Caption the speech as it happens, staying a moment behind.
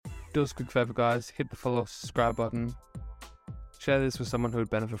Do us a quick favor, guys. Hit the follow, subscribe button. Share this with someone who would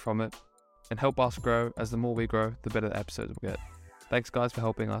benefit from it. And help us grow, as the more we grow, the better the episodes we'll get. Thanks, guys, for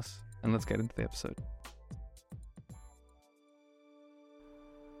helping us. And let's get into the episode.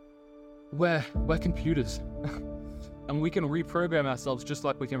 We're computers. And we can reprogram ourselves just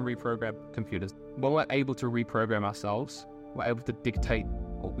like we can reprogram computers. When we're able to reprogram ourselves, we're able to dictate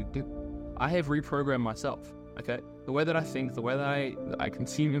what we do. I have reprogrammed myself, okay? The way that I think, the way that I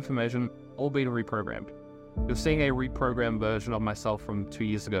consume information, all been reprogrammed. You're seeing a reprogrammed version of myself from 2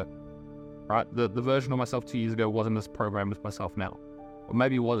 years ago, right? The version of myself 2 years ago wasn't as programmed as myself now. Or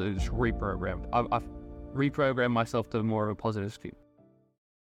maybe it was, it's reprogrammed. I've reprogrammed myself to more of a positive state.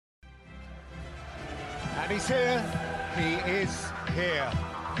 And he's here. He is here.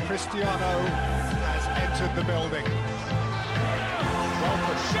 Cristiano has entered the building.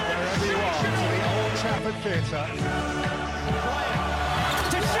 Welcome, wherever you are, to the Old Trafford Theatre.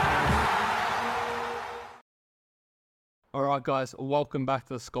 Alright guys, welcome back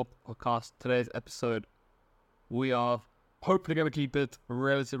to the Sculpt Podcast. Today's episode, we are hopefully going to keep it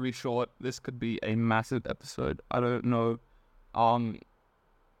relatively short. This could be a massive episode. I don't know.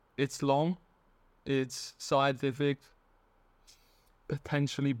 It's long. It's scientific,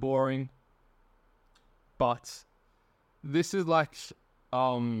 potentially boring, but this is like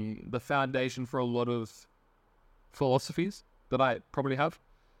the foundation for a lot of philosophies that I probably have,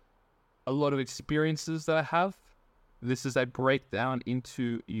 a lot of experiences that I have. This is a breakdown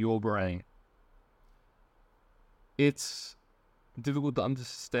into your brain. It's difficult to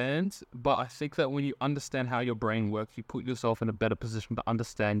understand, but I think that when you understand how your brain works, you put yourself in a better position to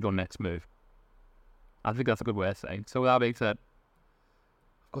understand your next move. I think that's a good way of saying. So with that being said,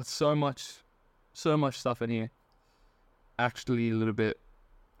 I've got so much stuff in here. Actually a little bit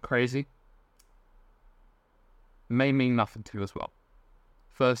crazy. May mean nothing to you as well.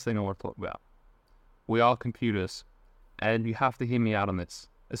 First thing I want to talk about. We are computers. And you have to hear me out on this.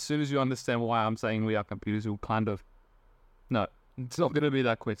 As soon as you understand why I'm saying we are computers, you'll kind of... No, it's not going to be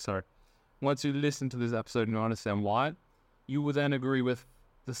that quick, sorry. Once you listen to this episode and you understand why, you will then agree with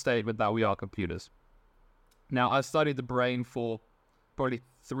the statement that we are computers. Now, I've studied the brain for probably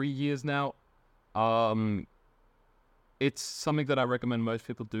 3 years now. It's something that I recommend most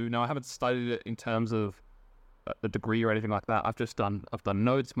people do. Now, I haven't studied it in terms of a degree or anything like that. I've done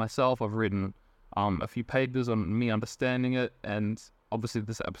notes myself. I've written a few papers on me understanding it, and obviously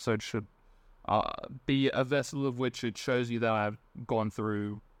this episode should be a vessel of which it shows you that I've gone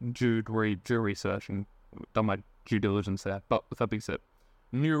through due research and done my due diligence there. But with that being said,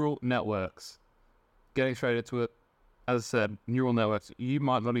 neural networks. Getting straight into it, as I said, neural networks. You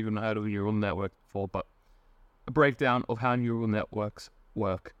might not even have heard of a neural network before, but a breakdown of how neural networks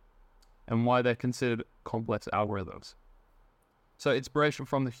work and why they're considered complex algorithms. So inspiration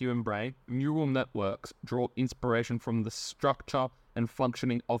from the human brain. Neural networks draw inspiration from the structure and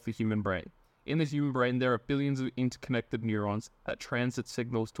functioning of the human brain. In the human brain, there are billions of interconnected neurons that transit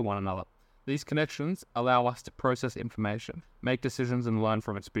signals to one another. These connections allow us to process information, make decisions, and learn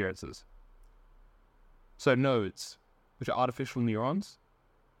from experiences. So nodes, which are artificial neurons.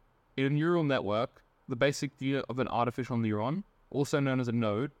 In a neural network, the basic unit of an artificial neuron, also known as a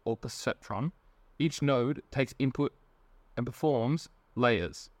node or perceptron, each node takes input and performs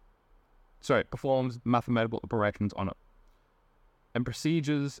mathematical operations on it, and proceeds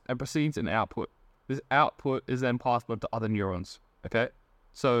an output. This output is then passed on to other neurons. Okay,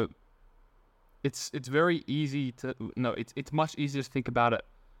 so it's very easy to it's much easier to think about it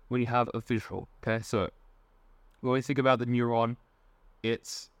when you have a visual. Okay, so when we think about the neuron,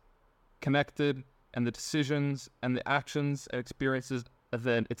 it's connected, and the decisions and the actions and experiences are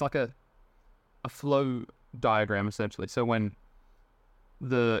then, it's like a flow diagram essentially. So when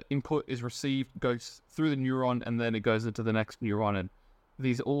the input is received, goes through the neuron, and then it goes into the next neuron, and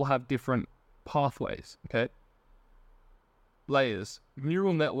these all have different pathways, okay? Layers.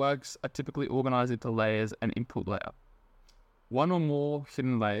 Neural networks are typically organized into layers and input layer. One or more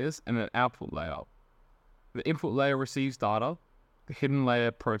hidden layers and an output layer. The input layer receives data, the hidden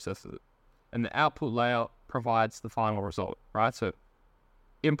layer processes it, and the output layer provides the final result, right? So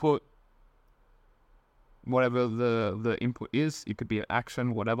input, whatever the input is, it could be an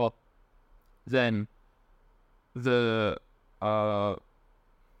action, whatever. Then the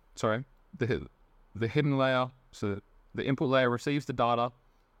hidden layer, so the input layer receives the data,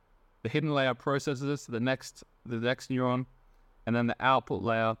 the hidden layer processes it to the next neuron, and then the output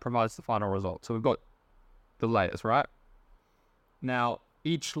layer provides the final result. So we've got the layers, right? Now,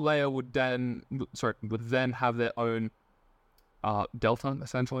 each layer would then have their own delta,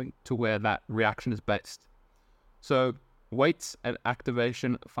 essentially, to where that reaction is based. So Weights and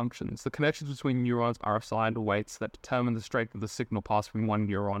activation functions. The connections between neurons are assigned weights that determine the strength of the signal passed from one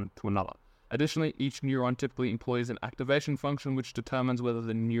neuron to another. Additionally, each neuron typically employs an activation function which determines whether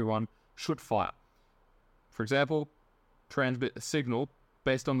the neuron should fire. For example, transmit a signal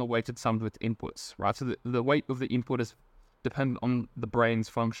based on the weighted sum of its inputs, right? So the weight of the input is dependent on the brain's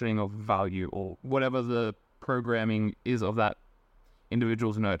functioning of value or whatever the programming is of that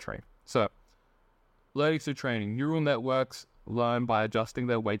individual's nurturing. So, learning through training. Neural networks learn by adjusting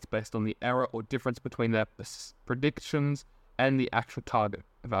their weights based on the error or difference between their predictions and the actual target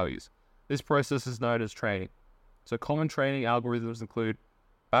values. This process is known as training. So common training algorithms include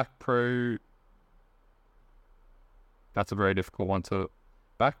backpropagation, that's a very difficult one to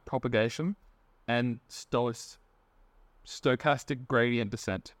backpropagation, and stochastic gradient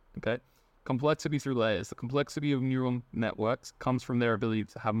descent. Okay, complexity through layers. The complexity of neural networks comes from their ability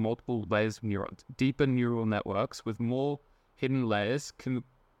to have multiple layers of neurons. Deeper neural networks with more hidden layers can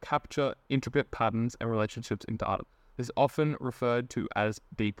capture intricate patterns and relationships in data. This is often referred to as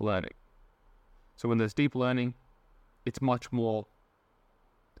deep learning. So when there's deep learning, it's much more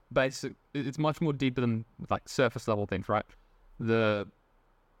basic. It's much more deeper than like surface level things, right? The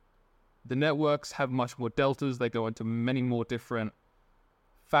networks have much more deltas. They go into many more different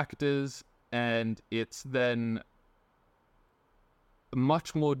factors, and it's then a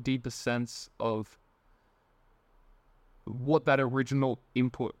much more deeper sense of what that original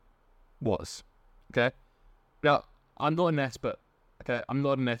input was. Okay. Now, I'm not an expert. Okay, I'm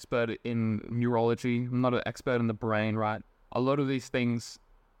not an expert in neurology. I'm not an expert in the brain, right? A lot of these things,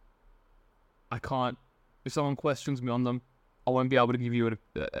 I can't. If someone questions me on them, I won't be able to give you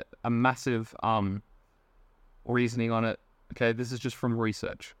a massive reasoning on it. Okay, this is just from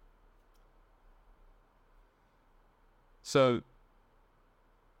research. So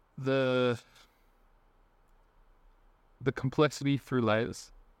the complexity through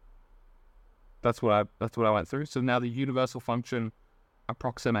layers. That's what I went through. So now the universal function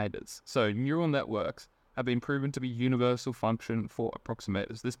approximators. So neural networks have been proven to be universal function for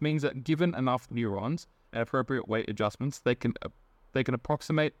approximators. This means that given enough neurons and appropriate weight adjustments, they can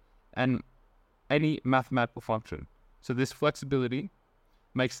approximate any mathematical function. So this flexibility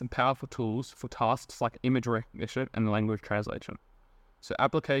makes them powerful tools for tasks like image recognition and language translation. So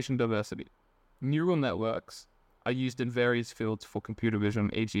application diversity. Neural networks are used in various fields for computer vision,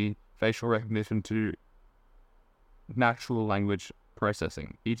 e.g. facial recognition, to natural language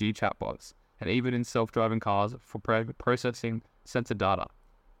processing, e.g. chatbots, and even in self-driving cars for processing sensor data.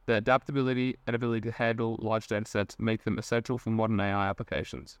 Their adaptability and ability to handle large data sets make them essential for modern AI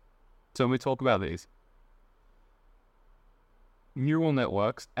applications. So when we talk about these, neural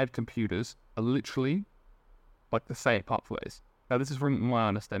networks and computers are literally like the same pathways. Now, this is from my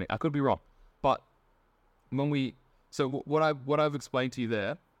understanding. I could be wrong, but what I've explained to you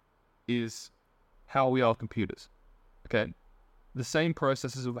there is how we are computers. Okay, the same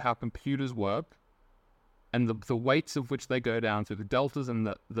processes of how computers work, and the weights of which they go down through the deltas and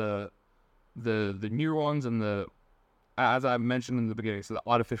the neurons and the, as I mentioned in the beginning, so the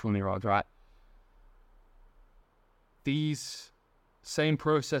artificial neurons, right? These same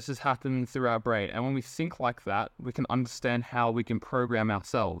processes happen through our brain, and when we think like that, we can understand how we can program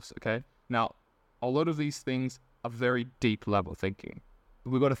ourselves. Okay, now a lot of these things are very deep level thinking.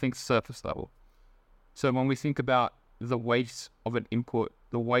 We've got to think surface level. So when we think about the weight of an input,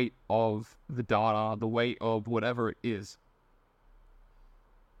 the weight of the data, the weight of whatever it is,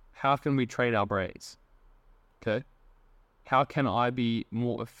 how can we train our brains? Okay? How can I be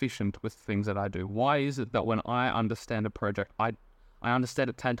more efficient with things that I do? Why is it that when I understand a project, I understand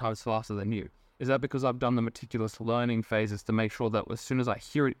it 10 times faster than you? Is that because I've done the meticulous learning phases to make sure that as soon as I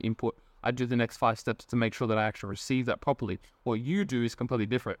hear an input, I do the next 5 steps to make sure that I actually receive that properly? What you do is completely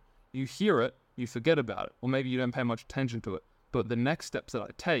different. You hear it, you forget about it, or maybe you don't pay much attention to it. But the next steps that I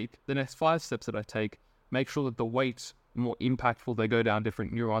take, the next 5 steps that I take, make sure that the weights are more impactful, they go down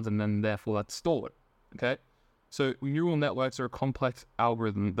different neurons, and then therefore that's stored. Okay? So neural networks are a complex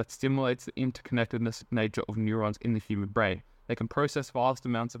algorithm that stimulates the interconnectedness nature of neurons in the human brain. They can process vast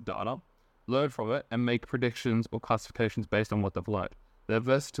amounts of data, learn from it, and make predictions or classifications based on what they've learned. Their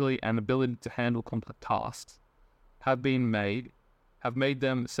versatility and ability to handle complex tasks have made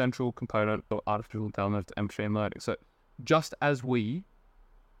them a central component of artificial intelligence and machine learning. So just as we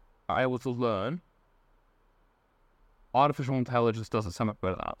are able to learn, artificial intelligence does it so much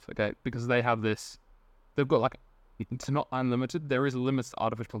better than us, okay? Because they've got it's not unlimited. There is limits to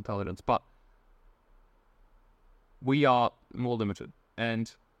artificial intelligence, but we are more limited.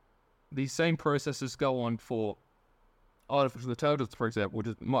 And these same processes go on for artificial intelligence, for example, which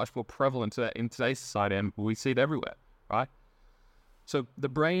is much more prevalent in today's society, and we see it everywhere, right? So the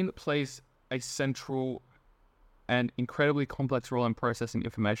brain plays a central and incredibly complex role in processing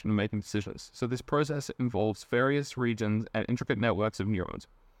information and making decisions. So this process involves various regions and intricate networks of neurons.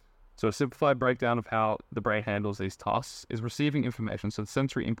 So a simplified breakdown of how the brain handles these tasks is receiving information. So the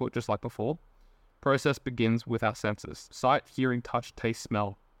sensory input, just like before, process begins with our senses. Sight, hearing, touch, taste,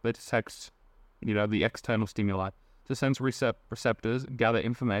 smell. They detect, the external stimuli. The sensory receptors gather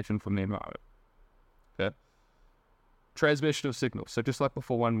information from the environment. Okay. Transmission of signals. So just like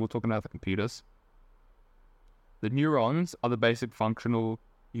before when we were talking about the computers, the neurons are the basic functional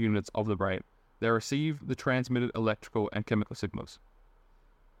units of the brain. They receive the transmitted electrical and chemical signals.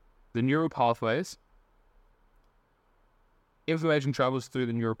 The neural pathways, information travels through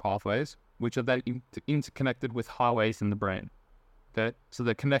the neural pathways, which are then interconnected with highways in the brain. Okay, so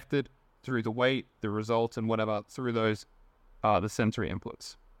they're connected through the weight, the results, and whatever, through those, the sensory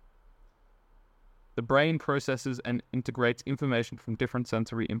inputs. The brain processes and integrates information from different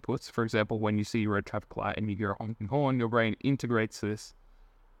sensory inputs. For example, when you see a red traffic light and you hear a honking horn, your brain integrates this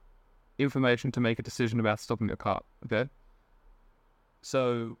information to make a decision about stopping your car. Okay,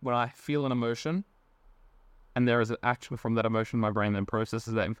 so when I feel an emotion and there is an action from that emotion, my brain then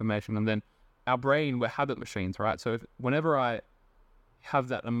processes that information. And then our brain, we're habit machines, right? So whenever I have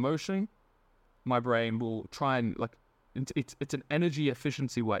that emotion, my brain will try and it's an energy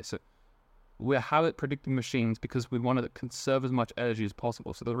efficiency way. So we're habit predicting machines because we want to conserve as much energy as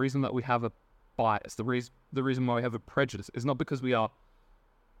possible. So the reason that we have a bias, the reason why we have a prejudice is not because we are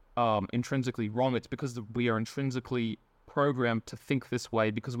intrinsically wrong. It's because we are intrinsically programmed to think this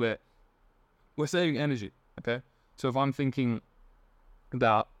way because we're saving energy. Okay, so if I'm thinking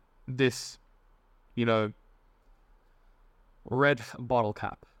about this, red bottle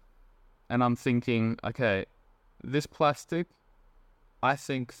cap, and I'm thinking, okay, this plastic, I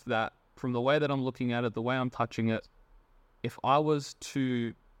think that from the way that I'm looking at it, the way I'm touching it, if I was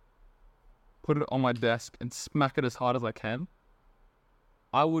to put it on my desk and smack it as hard as I can,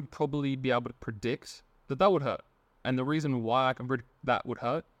 I would probably be able to predict that would hurt. And the reason why I can predict that would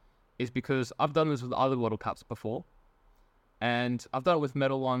hurt is because I've done this with other bottle caps before. And I've done it with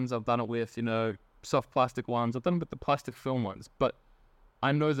metal ones, I've done it with, soft plastic ones, I've done it with the plastic film ones. But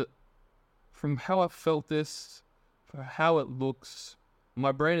I know that from how I've felt this, for how it looks,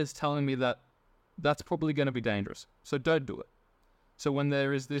 my brain is telling me that that's probably going to be dangerous. So don't do it. So when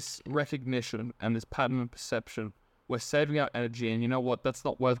there is this recognition and this pattern of perception, we're saving our energy, and you know what? That's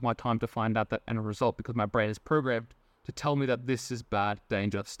not worth my time to find out that end result because my brain is programmed to tell me that this is bad,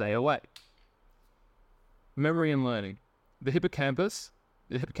 danger, stay away. Memory and learning. The hippocampus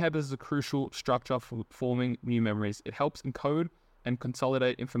is a crucial structure for forming new memories. It helps encode and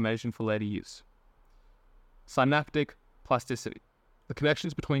consolidate information for later use. Synaptic plasticity. The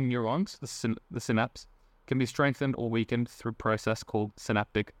connections between neurons, the synapse, can be strengthened or weakened through a process called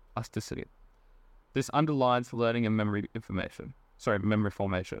synaptic plasticity. This underlines learning and memory formation.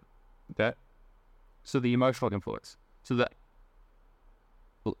 Okay? So the emotional influence. So that,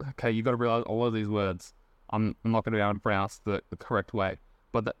 okay, you've got to realize all of these words, I'm not going to be able to pronounce the correct way.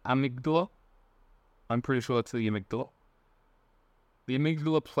 But the amygdala, I'm pretty sure it's the amygdala. The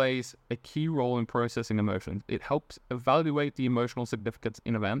amygdala plays a key role in processing emotions. It helps evaluate the emotional significance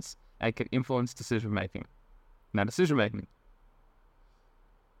in events and can influence decision-making. Now, decision-making.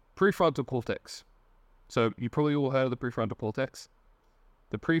 Prefrontal cortex. So you probably all heard of the prefrontal cortex.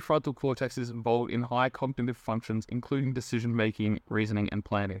 The prefrontal cortex is involved in high cognitive functions, including decision-making, reasoning, and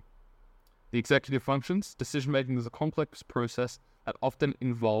planning. The executive functions. Decision-making is a complex process that often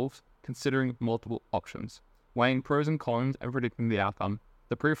involves considering multiple options, weighing pros and cons, and predicting the outcome.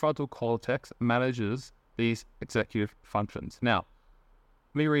 The prefrontal cortex manages these executive functions. Now,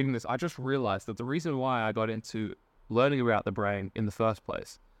 me reading this, I just realized that the reason why I got into learning about the brain in the first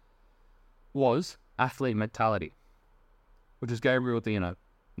place was athlete mentality, which is Gabriel Dino.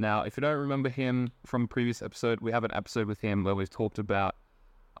 Now, if you don't remember him from a previous episode, we have an episode with him where we've talked about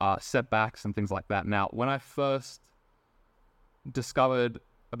setbacks and things like that. Now, when I first discovered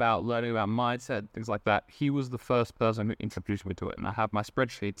about learning about mindset, things like that, he was the first person who introduced me to it. And I have my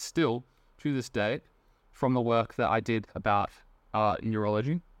spreadsheet still to this day from the work that I did about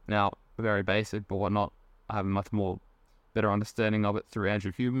neurology. Now, very basic, but whatnot. I have a much more better understanding of it through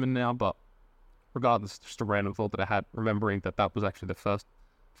Andrew Huberman now, but regardless, just a random thought that I had, remembering that was actually the first,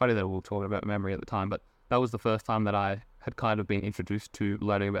 funny that we were talking about memory at the time, but that was the first time that I had kind of been introduced to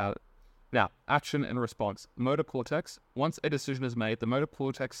learning about it. Now, action and response. Motor cortex. Once a decision is made, the motor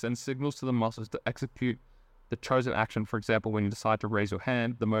cortex sends signals to the muscles to execute the chosen action. For example, when you decide to raise your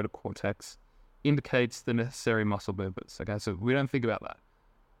hand, the motor cortex indicates the necessary muscle movements. Okay, so we don't think about that.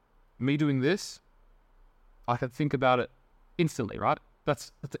 Me doing this, I can think about it instantly, right?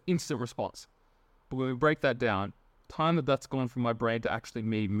 That's an instant response. But when we break that down, time that's gone from my brain to actually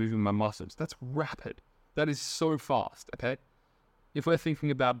me moving my muscles, that's rapid. That is so fast, okay? If we're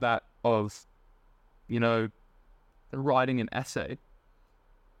thinking about that of, writing an essay,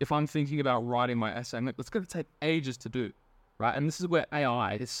 if I'm thinking about writing my essay, I'm like, it's going to take ages to do, right? And this is where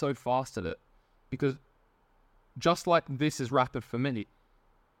AI is so fast at it, because just like this is rapid for me,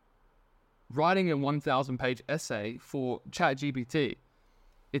 writing a 1,000-page essay for ChatGPT,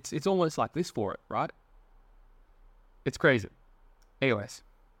 it's almost like this for it, right? It's crazy. Anyways,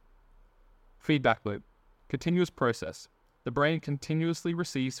 feedback loop, continuous process. The brain continuously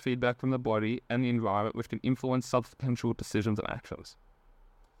receives feedback from the body and the environment, which can influence subsequent decisions and actions.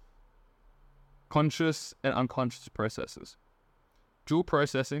 Conscious and unconscious processes. Dual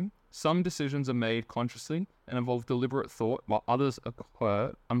processing. Some decisions are made consciously and involve deliberate thought, while others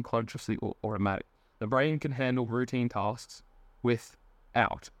occur unconsciously or automatic. The brain can handle routine tasks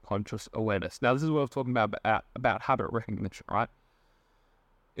without conscious awareness. Now, this is what I was talking about habit recognition, right?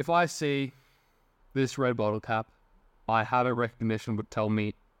 If I see this red bottle cap, my habit recognition would tell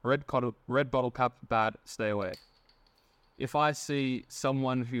me, red bottle cap, bad, stay away. If I see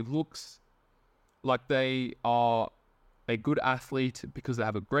someone who looks like they are a good athlete because they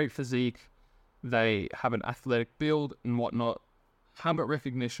have a great physique, they have an athletic build and whatnot, habit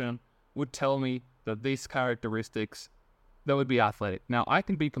recognition would tell me that these characteristics, they would be athletic. Now, I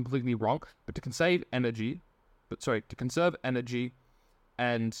can be completely wrong, but to conserve energy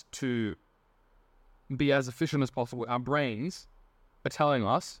and to be as efficient as possible, our brains are telling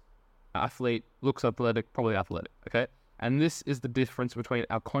us athlete, looks athletic, probably athletic, okay? And this is the difference between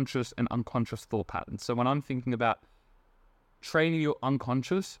our conscious and unconscious thought patterns. So when I'm thinking about training your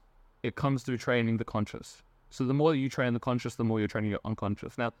unconscious, it comes through training the conscious. So the more you train the conscious, the more you're training your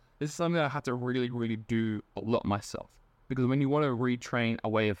unconscious. Now, this is something that I had to really, really do a lot myself. Because when you want to retrain a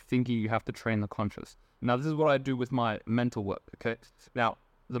way of thinking, you have to train the conscious. Now, this is what I do with my mental work, okay? Now,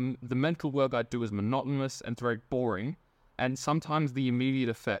 the mental work I do is monotonous and it's very boring. And sometimes the immediate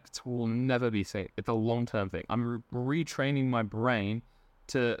effects will never be seen. It's a long-term thing. I'm retraining my brain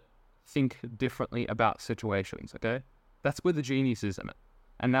to think differently about situations, okay? That's where the genius is in it.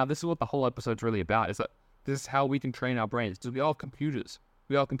 And now this is what the whole episode's really about, is that this is how we can train our brains. Because we are computers.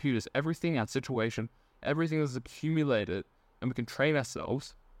 We are computers. Everything, our situation, everything is accumulated, and we can train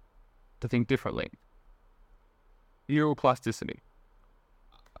ourselves to think differently. Neuroplasticity.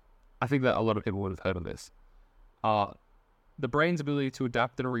 I think that a lot of people would have heard of this. The brain's ability to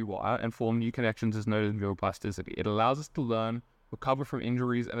adapt and rewire and form new connections is known as neuroplasticity. It allows us to learn, recover from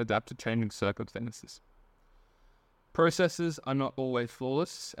injuries, and adapt to changing circumstances. Processes are not always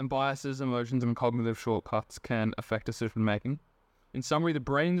flawless, and biases, emotions, and cognitive shortcuts can affect decision making. In summary, the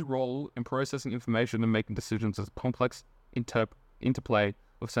brain's role in processing information and making decisions is a complex interplay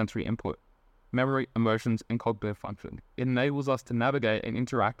of sensory input, memory, emotions, and cognitive function. It enables us to navigate and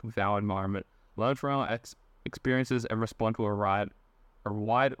interact with our environment, learn from our experiences, and respond to a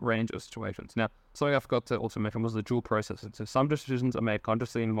wide range of situations. Now, something I forgot to also mention was the dual processing. So some decisions are made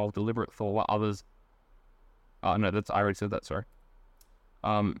consciously and involve deliberate thought, while others... I already said that, sorry.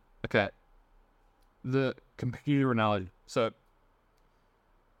 Okay. The computer analogy. So,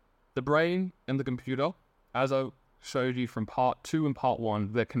 the brain and the computer, as I showed you from part 2 and part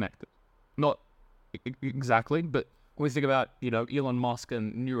 1, they're connected. Not exactly, but when we think about, Elon Musk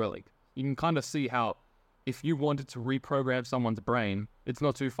and Neuralink, you can kind of see how if you wanted to reprogram someone's brain, it's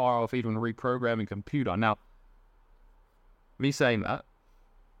not too far off even reprogramming a computer. Now, me saying that,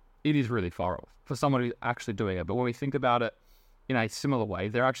 it is really far off for someone who's actually doing it. But when we think about it in a similar way,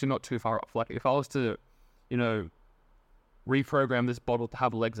 they're actually not too far off. Like if I was to, reprogram this bottle to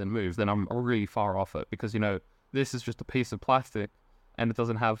have legs and move, then I'm really far off it because, this is just a piece of plastic and it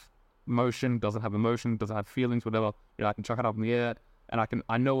doesn't have motion, doesn't have emotion, doesn't have feelings, whatever. I can chuck it up in the air and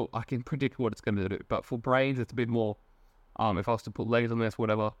I know I can predict what it's going to do. But for brains, it's a bit more, if I was to put legs on this,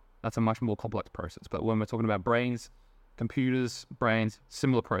 whatever, that's a much more complex process. But when we're talking about brains, computers, brains,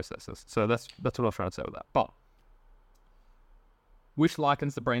 similar processes. So that's what I was trying to say with that. But which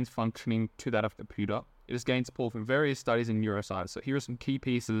likens the brain's functioning to that of a computer. It has gained support from various studies in neuroscience. So here are some key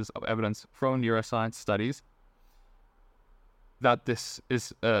pieces of evidence from neuroscience studies that this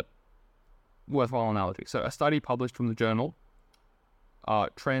is a worthwhile analogy. So a study published from the journal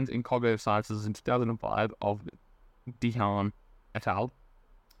Trends in Cognitive Sciences in 2005 of Dehan et al.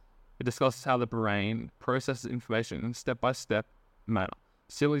 It discusses how the brain processes information in a step-by-step manner,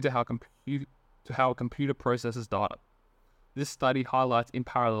 similar to how a computer processes data. This study highlights in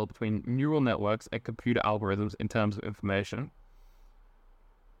parallel between neural networks and computer algorithms in terms of information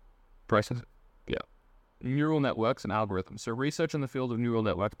process. neural networks and algorithms. So research in the field of neural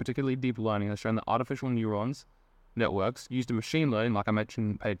networks, particularly deep learning, has shown that artificial neurons networks used in machine learning, like I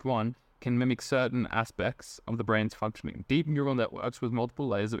mentioned in page 1, can mimic certain aspects of the brain's functioning. Deep neural networks with multiple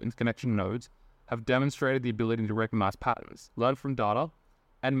layers of interconnection nodes have demonstrated the ability to recognize patterns, learn from data,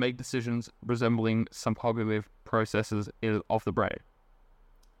 and make decisions resembling some cognitive processes of the brain.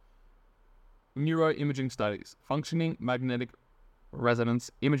 Neuroimaging studies. Functioning magnetic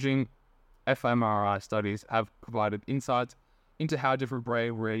resonance imaging fMRI studies have provided insights into how different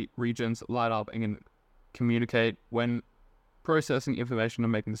brain regions light up and can communicate when processing information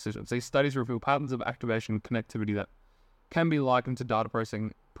and making decisions. These studies reveal patterns of activation and connectivity that can be likened to data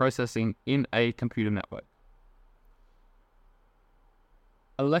processing in a computer network.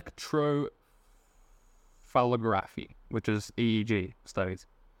 Electrophalography, which is EEG studies.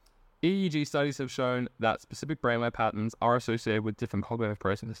 EEG studies have shown that specific brainwave patterns are associated with different cognitive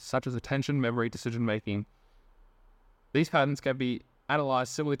processes, such as attention, memory, decision-making. These patterns can be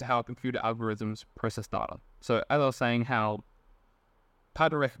analyzed similarly to how computer algorithms process data. So, as I was saying, how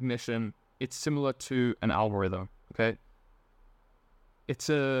pattern recognition, it's similar to an algorithm, okay? It's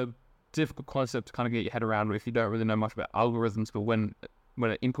a difficult concept to kind of get your head around if you don't really know much about algorithms, but when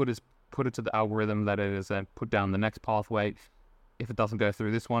an input is put into the algorithm, that it is then put down the next pathway. If it doesn't go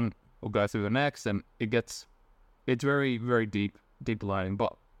through this one, it'll go through the next, and it's very, very deep learning.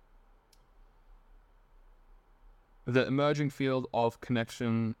 But the emerging field of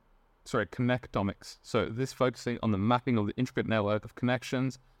connectomics. So this focusing on the mapping of the intricate network of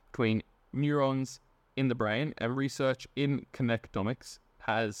connections between neurons in the brain, and research in connectomics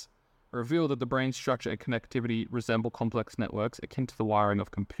has revealed that the brain structure and connectivity resemble complex networks akin to the wiring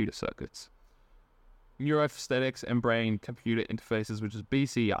of computer circuits. Neuroprosthetics and brain-computer interfaces, which is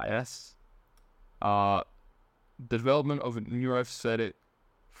BCIS, the development of neuroprosthetic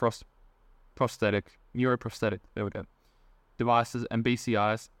devices, and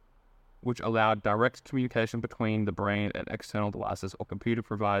BCIs, which allow direct communication between the brain and external devices or computer,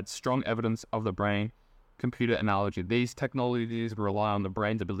 provides strong evidence of the brain-computer analogy. These technologies rely on the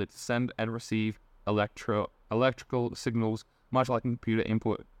brain's ability to send and receive electrical signals, much like computer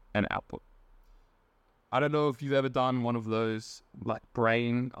input and output. I don't know if you've ever done one of those like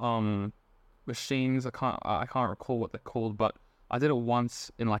brain machines. I can't recall what they're called, but I did it once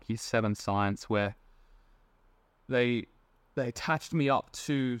in like year 7 science, where they attached me up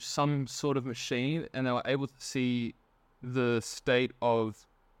to some sort of machine, and they were able to see the state of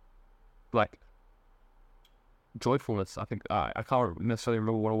like joyfulness. I think I can't necessarily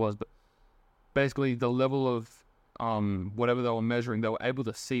remember what it was, but basically the level of whatever they were measuring, they were able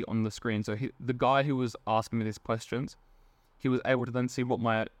to see on the screen. So the guy who was asking me these questions, he was able to then see what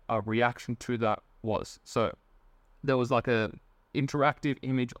my reaction to that was. So there was like a interactive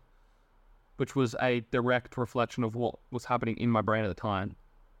image, which was a direct reflection of what was happening in my brain at the time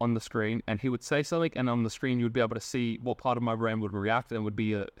on the screen. And he would say something, and on the screen you would be able to see what part of my brain would react, and it would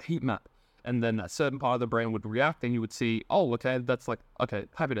be a heat map. And then a certain part of the brain would react, and you would see, oh, okay, that's like, okay,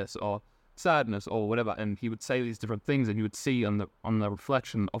 happiness or sadness or whatever. And he would say these different things, and you would see on the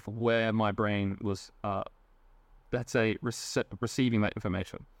reflection of where my brain was, let's say, receiving that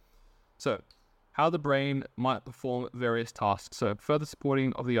information. So, how the brain might perform various tasks. So, further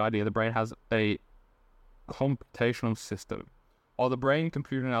supporting of the idea, the brain has a computational system. While the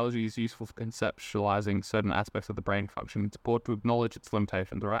brain-computer analogy is useful for conceptualizing certain aspects of the brain function, it's important to acknowledge its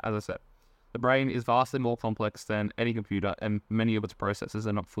limitations, right? As I said, the brain is vastly more complex than any computer, and many of its processes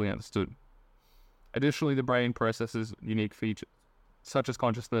are not fully understood. Additionally, the brain processes unique features, such as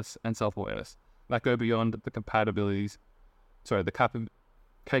consciousness and self-awareness, that go beyond the capabilities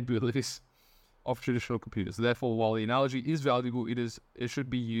of traditional computers. Therefore, while the analogy is valuable, it should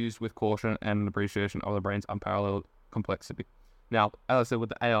be used with caution and an appreciation of the brain's unparalleled complexity. Now, as I said, with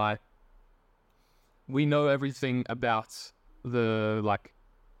the AI, we know everything about the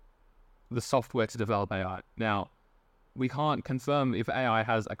software to develop AI. Now, we can't confirm if AI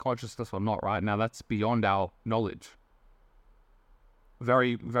has a consciousness or not, right? Now, that's beyond our knowledge.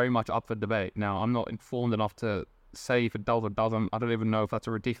 Very, very much up for debate. Now, I'm not informed enough to say if it does or doesn't. I don't even know if that's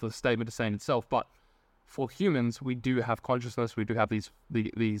a ridiculous statement to say in itself, but for humans, we do have consciousness. We do have these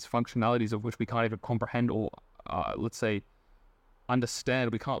functionalities of which we can't even comprehend or, let's say,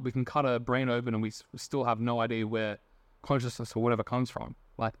 understand. We can cut a brain open and we still have no idea where consciousness or whatever comes from.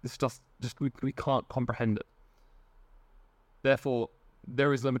 Like, it's just we can't comprehend it. Therefore,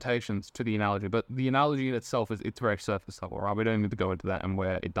 there is limitations to the analogy, but the analogy in itself it's very surface level, right? We don't need to go into that and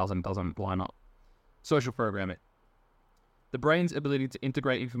where it doesn't line up. Social programming. The brain's ability to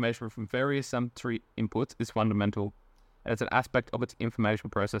integrate information from various sensory inputs is fundamental and it's an aspect of its information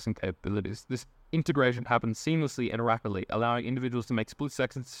processing capabilities. This integration happens seamlessly and rapidly, allowing individuals to make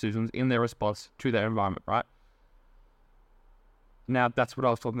split-second decisions in their response to their environment, right? Now, that's what I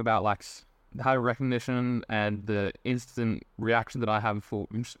was talking about, like how recognition and the instant reaction that I have for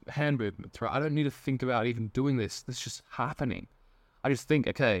hand movements, right? I don't need to think about even doing this. It's just happening. I just think,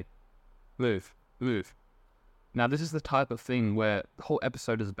 okay, move. Now, this is the type of thing where the whole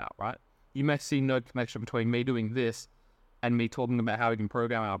episode is about, right? You may see no connection between me doing this and me talking about how we can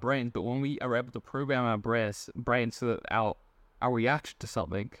program our brains, but when we are able to program our brains so that our reaction to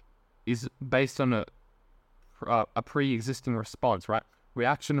something is based on a pre-existing response, right?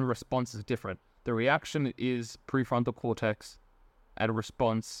 Reaction and response is different. The reaction is prefrontal cortex, and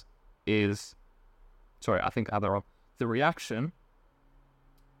response is... Sorry, I think I have that wrong. The reaction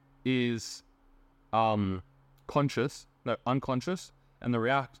is unconscious, and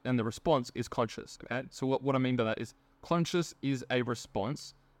the response is conscious. Okay, so what I mean by that is conscious is a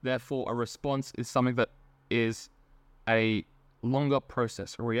response. Therefore, a response is something that is a longer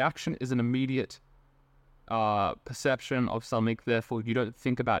process. A reaction is an immediate perception of something. Therefore, you don't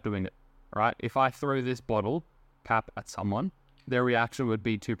think about doing it. Right? If I throw this bottle cap at someone, their reaction would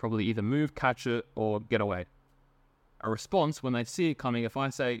be to probably either move, catch it, or get away. A response, when they see it coming, if I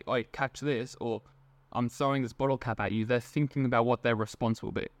say, "Oh, catch this," or "I'm throwing this bottle cap at you," they're thinking about what their response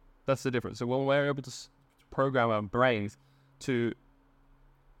will be. That's the difference. So when we're able to program our brains to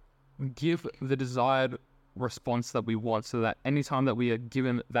give the desired response that we want, so that anytime that we are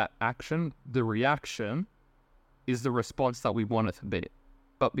given that action, the reaction is the response that we want it to be.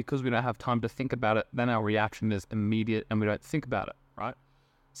 But because we don't have time to think about it, then our reaction is immediate and we don't think about it, right?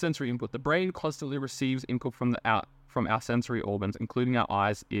 Sensory input. The brain constantly receives input from our sensory organs, including our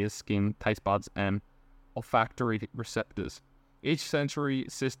eyes, ears, skin, taste buds, and olfactory receptors. Each sensory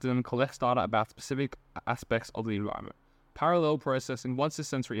system collects data about specific aspects of the environment. Parallel processing. Once the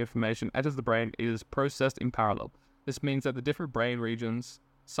sensory information enters the brain, it is processed in parallel. This means that the different brain regions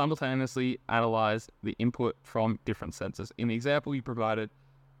simultaneously analyze the input from different senses. In the example you provided,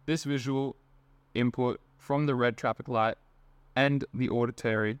 this visual input from the red traffic light and the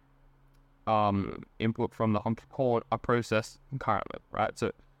auditory input from the horn are processed concurrently, right?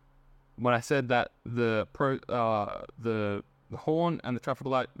 So when I said that the horn and the traffic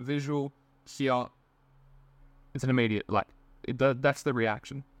light visual here, it's an immediate, that's the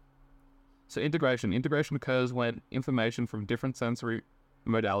reaction. So integration occurs when information from different sensory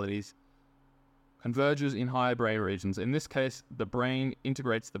modalities converges in higher brain regions. In this case, the brain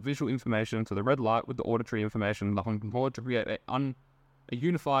integrates the visual information to the red light with the auditory information, the horn, to create a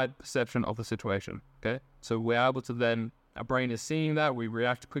unified perception of the situation. Okay, so we're able to then, our brain is seeing that, we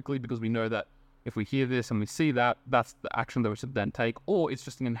react quickly because we know that if we hear this and we see that, that's the action that we should then take, or it's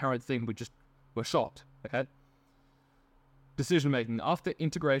just an inherent thing, we're shocked. Okay. Decision-making. After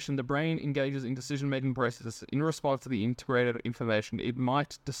integration, the brain engages in decision-making processes. In response to the integrated information, it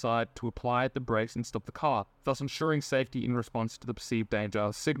might decide to apply the brakes and stop the car, thus ensuring safety in response to the perceived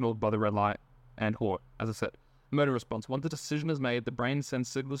danger signaled by the red light and horn. As I said, motor response. Once the decision is made, the brain sends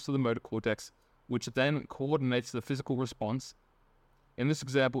signals to the motor cortex, which then coordinates the physical response. In this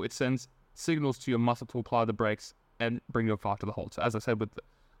example, it sends signals to your muscle to apply the brakes and bring your car to the halt. So as I said, with the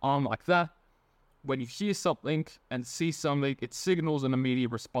arm like that, when you hear something and see something, it signals an immediate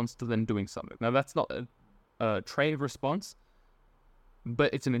response to then doing something. Now, that's not a trained response,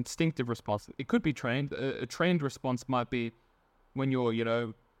 but it's an instinctive response. It could be trained. A trained response might be when you're,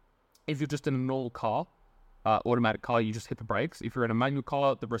 if you're just in a normal car, automatic car, you just hit the brakes. If you're in a manual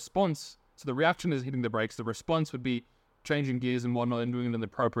car, the response, so the reaction is hitting the brakes. The response would be changing gears and whatnot and doing it in the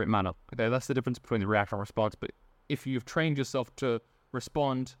appropriate manner. Okay, that's the difference between the reaction and response. But if you've trained yourself to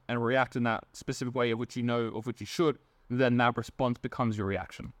respond and react in that specific way of which you should, then that response becomes your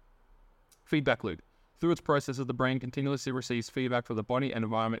reaction. Feedback loop. Through its processes, the brain continuously receives feedback from the body and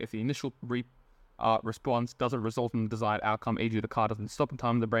environment. If the initial response doesn't result in the desired outcome, e.g. the car doesn't stop in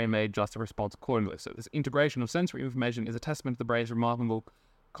time, the brain may adjust the response accordingly. So this integration of sensory information is a testament to the brain's remarkable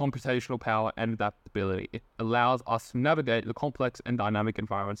computational power and adaptability. It allows us to navigate the complex and dynamic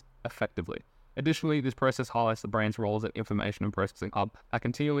environments effectively. Additionally, this process highlights the brain's role as an information and processing hub that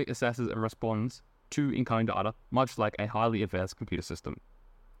continually assesses and responds to incoming data, much like a highly advanced computer system.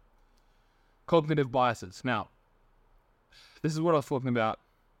 Cognitive biases. Now, this is what I was talking about,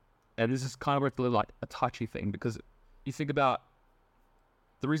 and this is kind of like a touchy thing, because you think about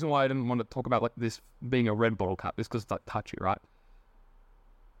the reason why I didn't want to talk about like this being a red bottle cap is because it's like touchy, right?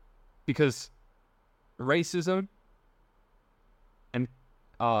 Because racism and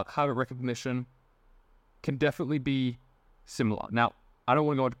habit recognition can definitely be similar. Now, I don't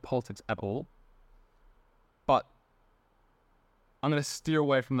want to go into politics at all, but I'm going to steer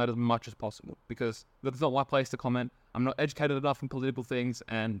away from that as much as possible because that's not my place to comment. I'm not educated enough in political things,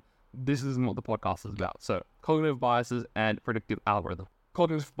 and this isn't what the podcast is about. So, cognitive biases and predictive algorithm.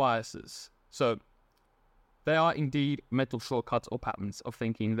 Cognitive biases. So, they are indeed mental shortcuts or patterns of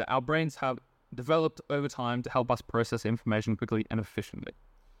thinking that our brains have developed over time to help us process information quickly and efficiently.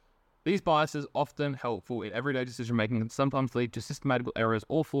 These biases are often helpful in everyday decision making and sometimes lead to systematical errors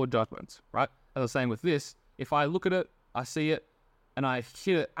or flawed judgments, right? As I was saying with this, if I look at it, I see it, and I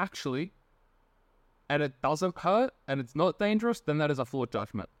hit it actually, and it doesn't hurt, and it's not dangerous, then that is a flawed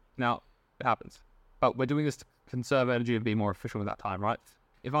judgment. Now, it happens. But we're doing this to conserve energy and be more efficient with that time, right?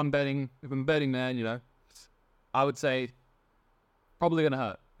 If I'm betting man, I would say probably going to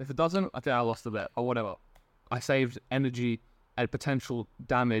hurt. If it doesn't, I think I lost the bet or whatever. I saved energy and potential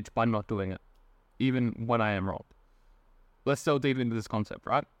damage by not doing it, even when I am wrong. Let's delve deep into this concept,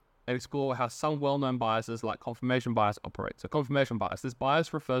 right? And explore how some well-known biases like confirmation bias operate. So confirmation bias. This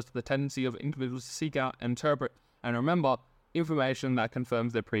bias refers to the tendency of individuals to seek out and interpret and remember information that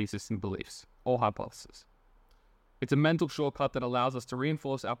confirms their pre-existing beliefs or hypotheses. It's a mental shortcut that allows us to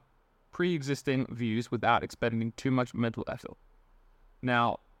reinforce our pre-existing views without expending too much mental effort.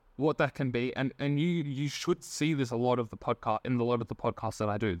 Now, what that can be, and you should see this in a lot of the podcasts that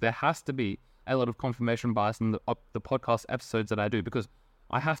I do. There has to be a lot of confirmation bias in the podcast episodes that I do because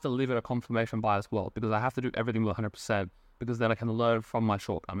I have to live in a confirmation bias world because I have to do everything with 100% because then I can learn from my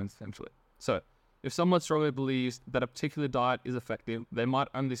shortcomings essentially. So, if someone strongly believes that a particular diet is effective, they might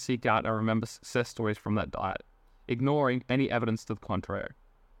only seek out and remember success stories from that diet, ignoring any evidence to the contrary.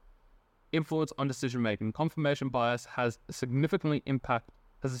 Influence on decision making. Confirmation bias has a significant impact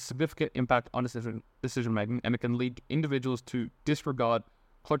on decision making, and it can lead individuals to disregard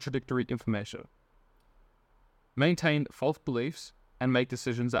contradictory information, maintain false beliefs, and make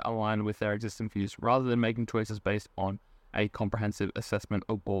decisions that align with their existing views, rather than making choices based on a comprehensive assessment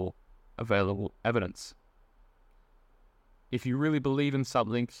of all available evidence. If you really believe in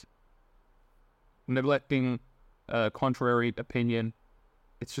something, neglecting a contrary opinion,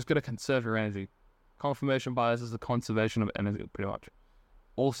 it's just going to conserve your energy. Confirmation bias is the conservation of energy, pretty much.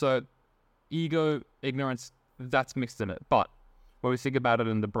 Also, ego, ignorance, that's mixed in it. But when we think about it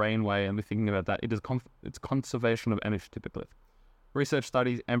in the brain way and we're thinking about that, it's conservation of energy typically. Research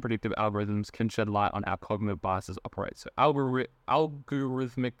studies and predictive algorithms can shed light on how cognitive biases operate. So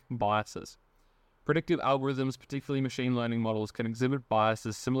algorithmic biases. Predictive algorithms, particularly machine learning models, can exhibit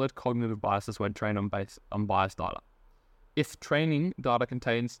biases similar to cognitive biases when trained on biased data. If training data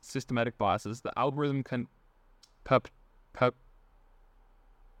contains systematic biases, the algorithm can perpetuate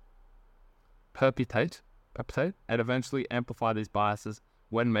and eventually amplify these biases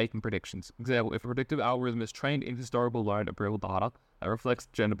when making predictions. Example, if a predictive algorithm is trained in historical learned approval data that reflects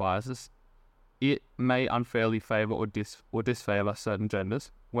gender biases, it may unfairly favor or disfavor certain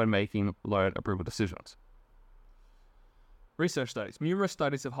genders when making learned approval decisions. Research studies. Numerous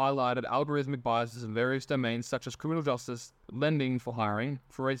studies have highlighted algorithmic biases in various domains such as criminal justice, lending for hiring.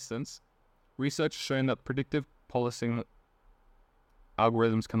 For instance, research has shown that predictive policing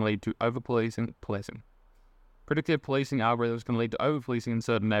algorithms can lead to over-policing. Predictive policing algorithms can lead to over-policing in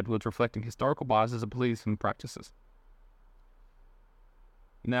certain neighborhoods, reflecting historical biases of policing practices.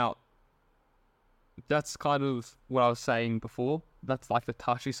 Now, that's kind of what I was saying before. That's like the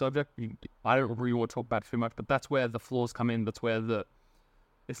touchy subject. I don't really want to talk about it too much, but that's where the flaws come in. That's where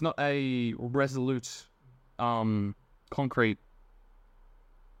it's not a resolute, concrete.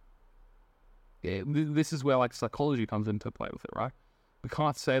 Yeah, this is where like psychology comes into play with it, right? We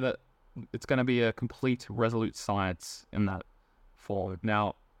can't say that it's going to be a complete resolute science in that form.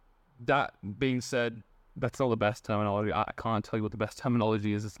 Now, that being said, that's not the best terminology. I can't tell you what the best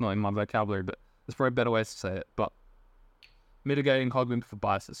terminology is. It's not in my vocabulary, but there's probably better ways to say it. But mitigating cognitive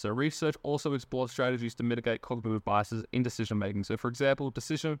biases. So research also explores strategies to mitigate cognitive biases in decision making. So for example,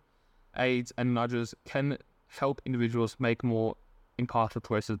 decision aids and nudges can help individuals make more impartial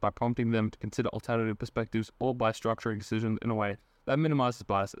choices by prompting them to consider alternative perspectives or by structuring decisions in a way that minimizes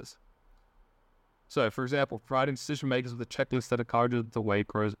biases. So, for example, providing decision makers with a checklist that encourages the weigh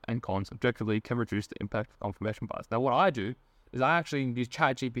pros and cons objectively can reduce the impact of confirmation bias. Now, what I do is I actually use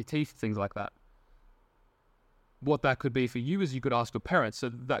ChatGPT for things like that. What that could be for you is you could ask your parents so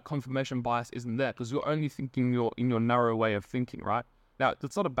that confirmation bias isn't there because you're only thinking in your narrow way of thinking, right? Now,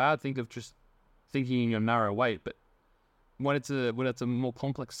 it's not a bad thing of just thinking in your narrow way, but when it's a more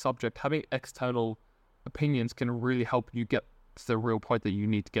complex subject, having external opinions can really help you get to the real point that you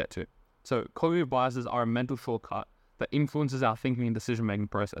need to get to. So cognitive biases are a mental shortcut that influences our thinking and decision-making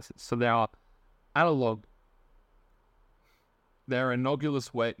processes. So they are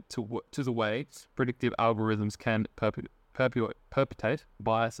analogous way to the way predictive algorithms can perpetuate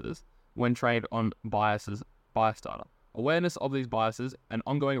biases when trained on bias data. Awareness of these biases and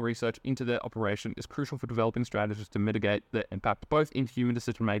ongoing research into their operation is crucial for developing strategies to mitigate their impact both in human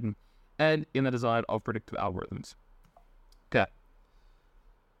decision making and in the design of predictive algorithms. Okay.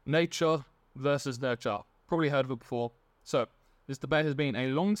 Nature versus nurture. Probably heard of it before. So, this debate has been a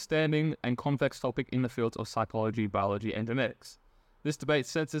long-standing and complex topic in the fields of psychology, biology, and genetics. This debate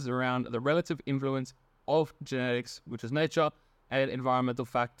centers around the relative influence of genetics, which is nature, and environmental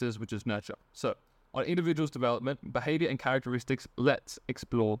factors, which is nurture. So, on individuals' development, behavior, and characteristics, let's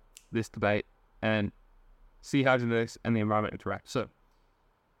explore this debate and see how genetics and the environment interact. So,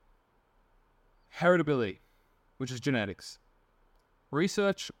 heritability, which is genetics.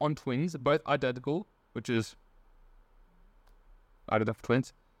 Research on twins, both identical, which is identical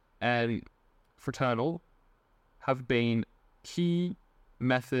twins, and fraternal, have been key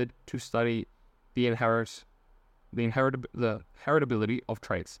method to study the heritability of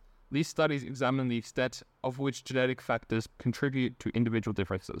traits. These studies examine the extent of which genetic factors contribute to individual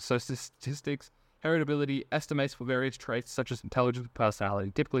differences. So statistics, heritability estimates for various traits such as intelligence and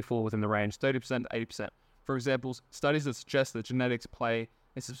personality typically fall within the range 30% to 80%. For example, studies that suggest that genetics play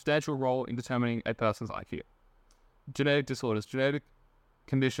a substantial role in determining a person's IQ. Genetic disorders, genetic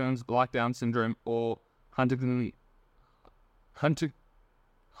conditions like Down syndrome or Huntington's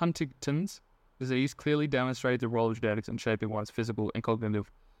disease clearly demonstrate the role of genetics in shaping one's physical and cognitive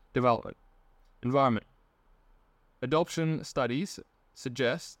development. Environment. Adoption studies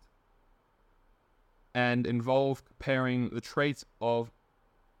suggest and involve comparing the traits of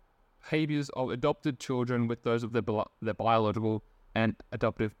behaviors of adopted children with those of their biological and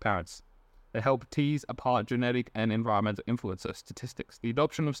adoptive parents. They help tease apart genetic and environmental influences. Statistics. The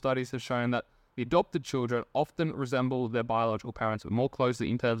adoption of studies have shown that the adopted children often resemble their biological parents more closely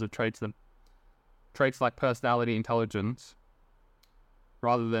in terms of traits like personality, intelligence,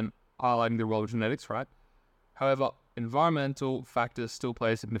 rather than highlighting the role of genetics, right? However, environmental factors still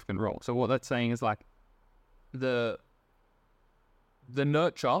play a significant role. So what that's saying is like the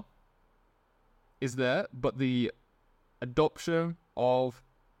nurture is there, but the adoption of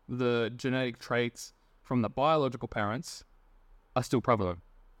the genetic traits from the biological parents are still prevalent.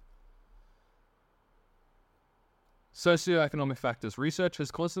 Socioeconomic factors. Research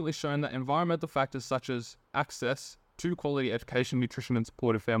has constantly shown that environmental factors such as access to quality education, nutrition, and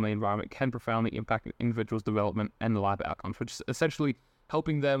supportive family environment can profoundly impact an individual's development and life outcomes, which is essentially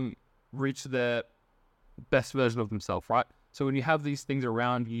helping them reach their best version of themselves, right? So when you have these things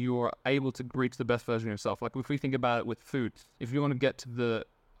around you, you're able to reach the best version of yourself. Like if we think about it with food, if you want to get to the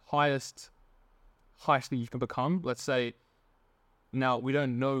highest height that you can become, let's say, now we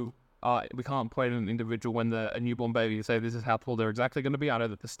don't know, we can't point at an individual when they're a newborn baby and say this is how tall they're exactly going to be. I know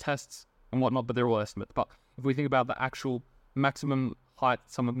that there's tests and whatnot, but they're all estimates. But if we think about the actual maximum height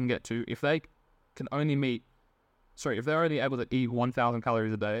someone can get to, if they're only able to eat 1,000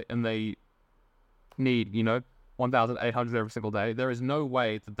 calories a day and they need, 1,800 every single day, there is no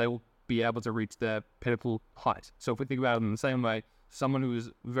way that they will be able to reach their pinnacle height. So if we think about it in the same way, someone who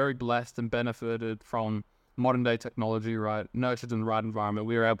is very blessed and benefited from modern day technology, right, nurtured in the right environment,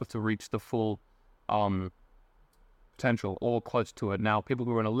 we are able to reach the full potential or close to it. Now, people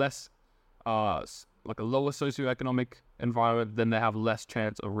who are in a less, like a lower socioeconomic environment, then they have less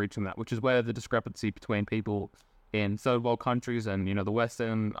chance of reaching that, which is where the discrepancy between people in third world countries and, the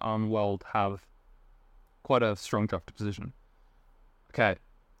Western world have quite a strong juxtaposition. Okay,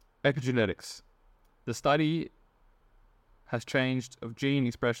 epigenetics. The study has changed of gene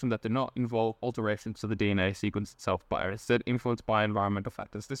expression that do not involve alterations to the DNA sequence itself, but are instead influenced by environmental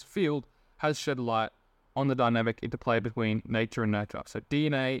factors. This field has shed light on the dynamic interplay between nature and nurture. So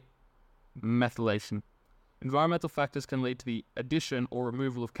DNA methylation. Environmental factors can lead to the addition or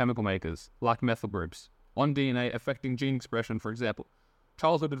removal of chemical makers, like methyl groups, on DNA affecting gene expression. For example,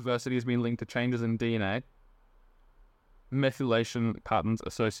 childhood adversity has been linked to changes in DNA methylation patterns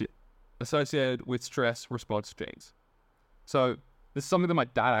associated with stress response genes. So this is something that my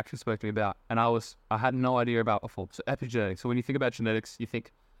dad actually spoke to me about, and I had no idea about before. So epigenetics. So when you think about genetics, you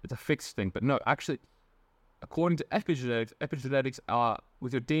think it's a fixed thing, but no, actually, according to epigenetics are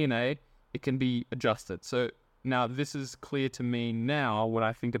with your DNA, it can be adjusted. So now this is clear to me now when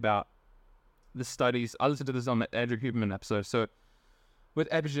I think about the studies. I listened to this on the Andrew Huberman episode. So with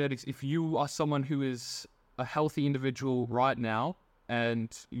epigenetics, if you are someone who is a healthy individual right now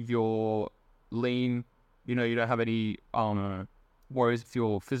and you're lean, you don't have any worries with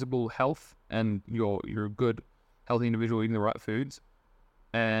your physical health and you're a good, healthy individual eating the right foods,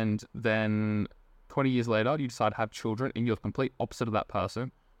 and then 20 years later you decide to have children and you're the complete opposite of that person,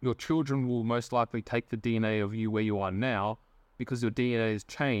 your children will most likely take the DNA of you where you are now, because your DNA has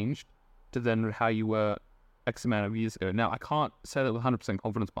changed to then how you were X amount of years ago. Now, I can't say that with 100%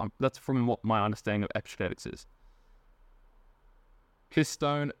 confidence, but that's from what my understanding of epigenetics is.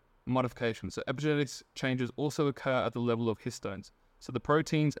 Histone modification. So epigenetics changes also occur at the level of histones. So the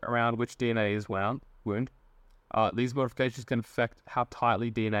proteins around which DNA is wound, these modifications can affect how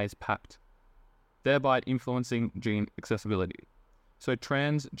tightly DNA is packed, thereby influencing gene accessibility. So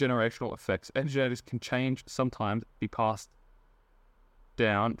transgenerational effects. Epigenetics can change, sometimes be passed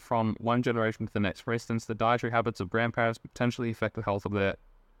down from one generation to the next. For instance, the dietary habits of grandparents potentially affect the health of their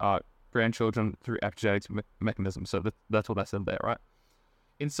grandchildren through epigenetics mechanisms. So that's what I said there, right?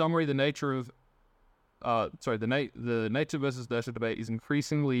 In summary, the nature versus nurture debate is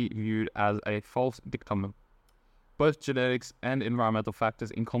increasingly viewed as a false dictum. Both genetics and environmental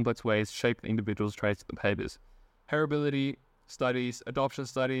factors in complex ways shape the individual's traits and behaviors. Heritability studies, adoption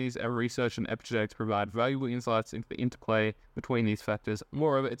studies, and research in epigenetics provide valuable insights into the interplay between these factors.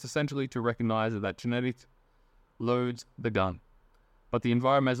 Moreover, it's essentially to recognize that genetics loads the gun, but the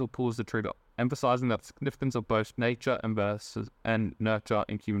environmental pulls the trigger, emphasizing the significance of both nature and nurture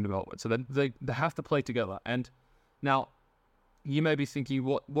in human development. So they have to play together. And now, you may be thinking,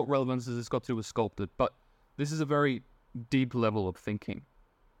 what relevance has this got to do with sculpted? But this is a very deep level of thinking.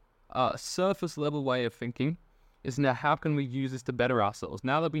 A surface level way of thinking is, now how can we use this to better ourselves?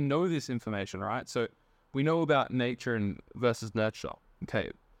 Now that we know this information, right? So we know about nature and versus nurture.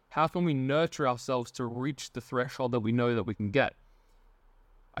 Okay, how can we nurture ourselves to reach the threshold that we know that we can get?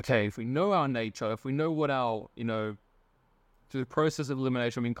 Okay, if we know our nature, if we know what our, through the process of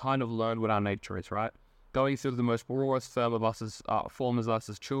elimination, we kind of learned what our nature is, right? Going through the most rawest form of us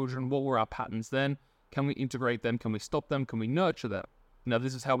as children, what were our patterns then? Can we integrate them? Can we stop them? Can we nurture them? Now,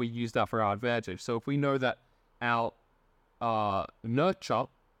 this is how we use that for our advantage. So if we know that our nurture,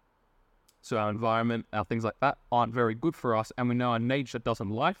 so our environment, our things like that, aren't very good for us, and we know our nature doesn't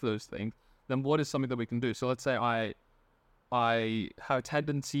like those things, then what is something that we can do? So let's say I have a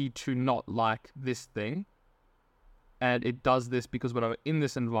tendency to not like this thing, and it does this because when I'm in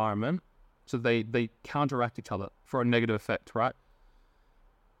this environment, so they counteract each other for a negative effect, right?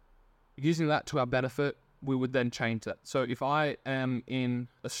 Using that to our benefit, we would then change that. So if I am in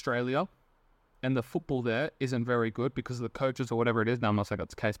Australia and the football there isn't very good because of the coaches or whatever it is, now I'm not saying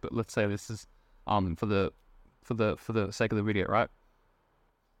that's the case, but let's say this is for the sake of the video, right?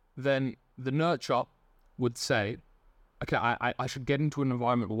 Then the nurture would say, okay, I should get into an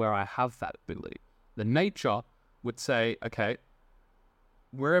environment where I have that ability. The nature would say, okay,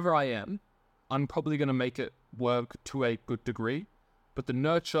 wherever I am, I'm probably going to make it work to a good degree, but the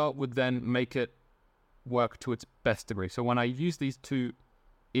nurture would then make it work to its best degree. So when I use these two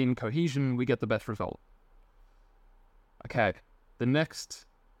in cohesion, we get the best result. Okay, the next,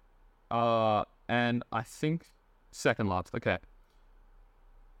 and I think second last, okay.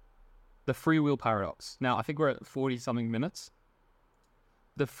 The free will paradox. Now, I think we're at 40-something minutes.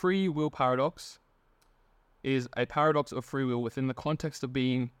 The free will paradox is a paradox of free will within the context of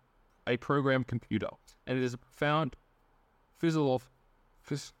being a programmed computer. And it is a profound philosophical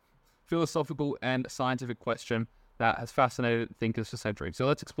and scientific question that has fascinated thinkers for centuries. So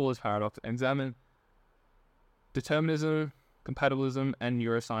let's explore this paradox and examine determinism, compatibilism, and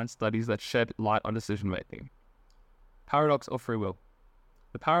neuroscience studies that shed light on decision-making. Paradox of free will.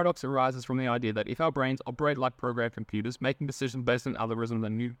 The paradox arises from the idea that if our brains operate like programmed computers, making decisions based on algorithms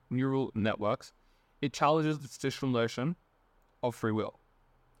and neural networks, it challenges the traditional notion of free will.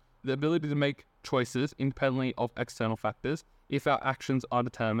 The ability to make choices independently of external factors, if our actions are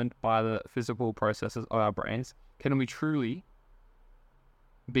determined by the physical processes of our brains, can we truly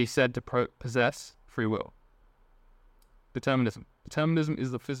be said to possess free will? Determinism. Determinism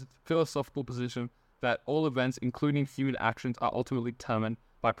is the philosophical position that all events, including human actions, are ultimately determined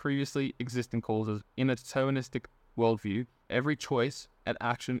by previously existing causes. In a deterministic worldview, every choice and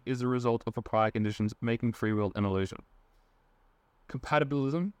action is a result of prior conditions, making free will an illusion.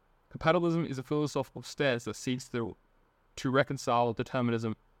 Compatibilism. Compatibilism is a philosophical stance that seeks to reconcile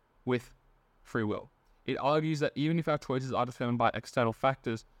determinism with free will. It argues that even if our choices are determined by external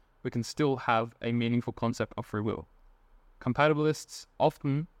factors, we can still have a meaningful concept of free will. Compatibilists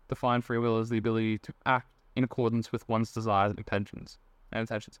often define free will as the ability to act in accordance with one's desires and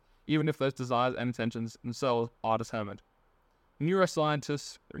intentions, even if those desires and intentions themselves are determined.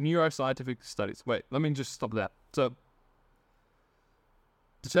 Neuroscientific studies. Wait, let me just stop there. So,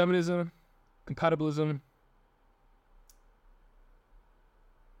 determinism, compatibilism,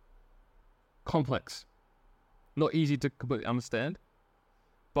 complex. Not easy to completely understand,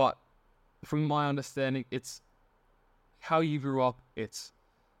 but from my understanding, it's how you grew up, it's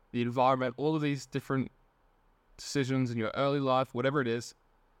the environment, all of these different decisions in your early life, whatever it is,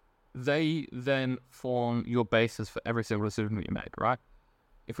 they then form your basis for every single decision that you make, right?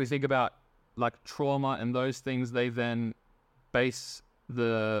 If we think about like trauma and those things, they then base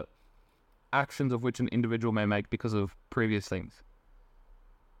the actions of which an individual may make because of previous things.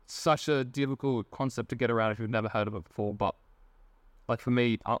 Such a difficult concept to get around if you've never heard of it before, but like for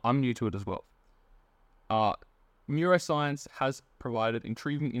me, I'm new to it as well. Neuroscience has provided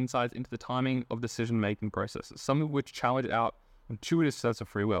intriguing insights into the timing of decision-making processes, some of which challenge our intuitive sense of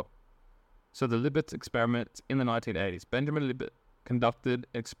free will. So the Libet experiment in the 1980s, Benjamin Libet conducted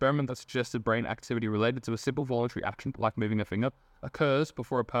an experiment that suggested brain activity related to a simple voluntary action, like moving a finger, occurs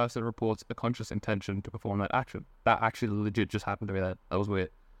before a person reports a conscious intention to perform that action. That actually legit just happened to me. That was weird.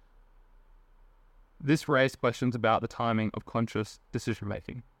 This raised questions about the timing of conscious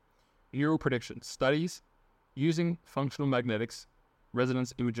decision-making. Neural prediction studies using functional magnetics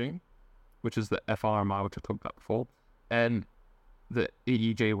resonance imaging, which is the fMRI, which I talked about before, and the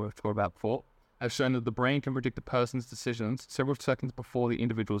EEG, which I talked about before, have shown that the brain can predict a person's decisions several seconds before the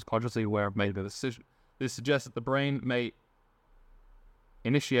individual is consciously aware of making the decision. This suggests that the brain may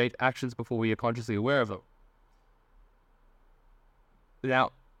initiate actions before we are consciously aware of them.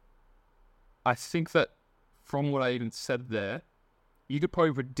 Now, I think that from what I even said there, you could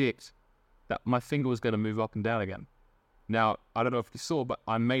probably predict that my finger was going to move up and down again. Now, I don't know if you saw, but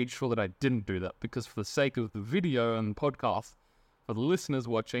I made sure that I didn't do that because for the sake of the video and podcast, for the listeners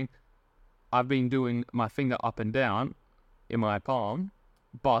watching, I've been doing my finger up and down in my palm,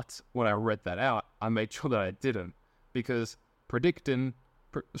 but when I read that out, I made sure that I didn't because prediction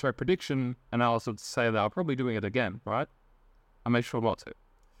analysis would say that I'm probably doing it again, right? I made sure not to.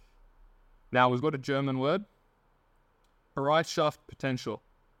 Now, we've got a German word, Bereitschaft potential.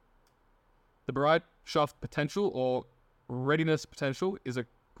 The Bereitschaft potential or readiness potential is a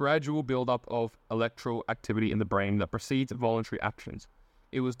gradual build-up of electrical activity in the brain that precedes voluntary actions.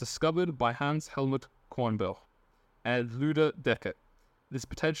 It was discovered by Hans Helmut Kornberg and Luder Decker. This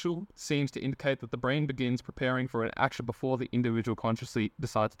potential seems to indicate that the brain begins preparing for an action before the individual consciously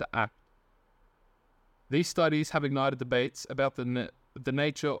decides to act. These studies have ignited debates about the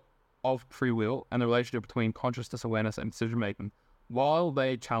nature of free will and the relationship between consciousness, awareness, and decision-making. While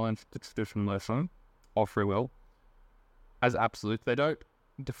they challenge the traditional notion of free will as absolute, they don't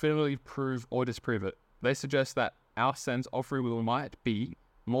definitively prove or disprove it. They suggest that our sense of free will might be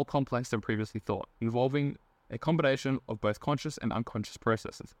more complex than previously thought, involving a combination of both conscious and unconscious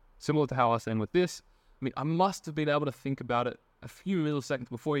processes. Similar to how I was saying with this, I must have been able to think about it a few milliseconds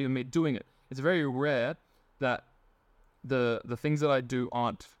before even me doing it. It's very rare that the things that I do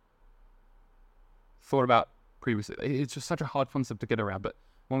aren't thought about previously. It's just such a hard concept to get around. But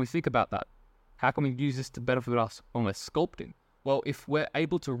when we think about that, how can we use this to benefit us when we're sculpting? Well, if we're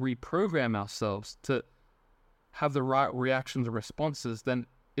able to reprogram ourselves to have the right reactions and responses, then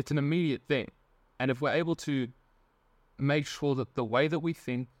it's an immediate thing. And if we're able to make sure that the way that we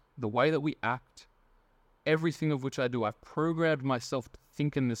think, the way that we act, everything of which I do, I've programmed myself to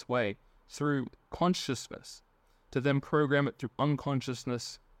think in this way through consciousness, to then program it through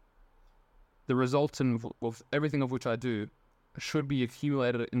unconsciousness, the results of everything of which I do should be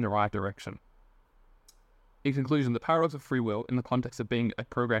accumulated in the right direction. In conclusion, the paradox of free will in the context of being a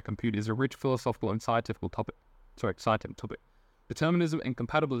programmed computer is a rich philosophical and scientific topic. Determinism and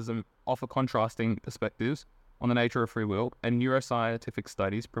compatibilism offer contrasting perspectives on the nature of free will, and neuroscientific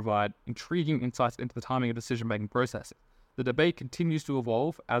studies provide intriguing insights into the timing of decision-making processes. The debate continues to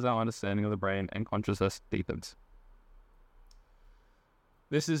evolve as our understanding of the brain and consciousness deepens.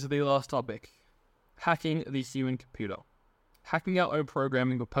 This is the last topic. Hacking the human computer. Hacking our own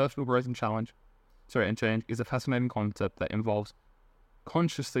programming for personal growth and change is a fascinating concept that involves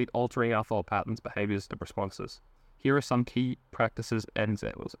consciously altering our thought patterns, behaviors, and responses. Here are some key practices and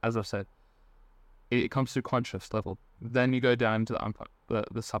examples. As I've said, it comes to conscious level. Then you go down to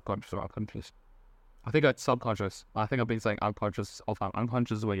the subconscious or unconscious. I think it's subconscious. I think I've been saying unconscious all the time.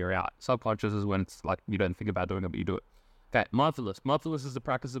 Unconscious is where you're out. Subconscious is when it's like you don't think about doing it, but you do it. Okay, mindfulness. Mindfulness is the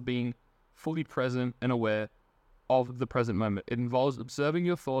practice of being fully present and aware of the present moment. It involves observing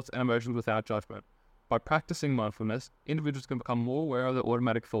your thoughts and emotions without judgment. By practicing mindfulness, individuals can become more aware of their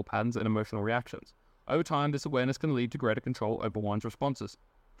automatic thought patterns and emotional reactions. Over time, this awareness can lead to greater control over one's responses.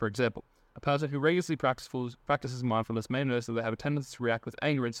 For example, a person who regularly practices mindfulness may notice that they have a tendency to react with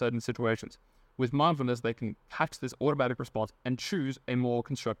anger in certain situations. With mindfulness, they can catch this automatic response and choose a more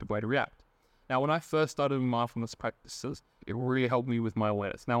constructive way to react. Now, when I first started with mindfulness practices, it really helped me with my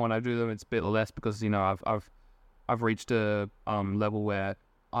awareness. Now, when I do them, it's a bit less because I've reached a level where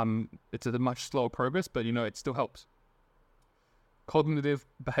it's a much slower progress, but it still helps. Cognitive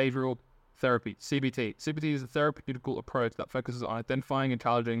behavioral therapy, CBT. CBT is a therapeutical approach that focuses on identifying and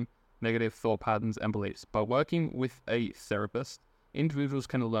challenging negative thought patterns and beliefs. By working with a therapist, individuals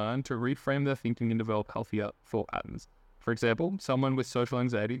can learn to reframe their thinking and develop healthier thought patterns. For example, someone with social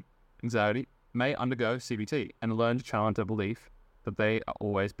anxiety may undergo CBT and learn to challenge their belief that they are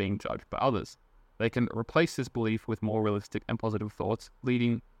always being judged by others. They can replace this belief with more realistic and positive thoughts,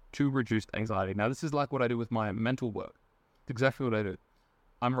 leading to reduced anxiety. Now, this is like what I do with my mental work. It's exactly what I do.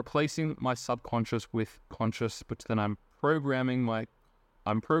 I'm replacing my subconscious with conscious, but then I'm programming my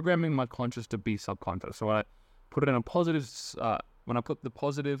conscious to be subconscious. So when I put it in a positive,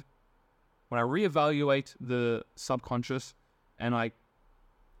 when I reevaluate the subconscious and I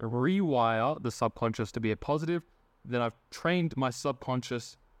rewire the subconscious to be a positive, then I've trained my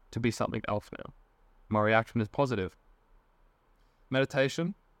subconscious to be something else now. My reaction is positive.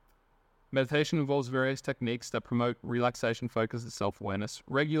 Meditation. Meditation involves various techniques that promote relaxation, focus, and self-awareness.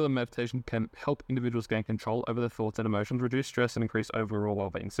 Regular meditation can help individuals gain control over their thoughts and emotions, reduce stress, and increase overall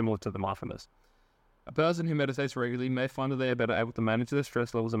well-being, similar to the mindfulness. A person who meditates regularly may find that they are better able to manage their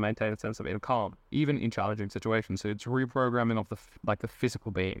stress levels and maintain a sense of inner calm, even in challenging situations. So it's reprogramming of the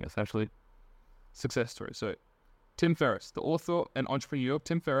physical being, essentially. Success story. So Tim Ferriss, the author and entrepreneur,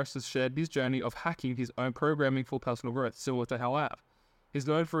 Tim Ferriss has shared his journey of hacking his own programming for personal growth, similar to how I have. He's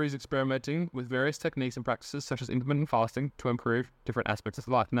known for his experimenting with various techniques and practices, such as intermittent fasting, to improve different aspects of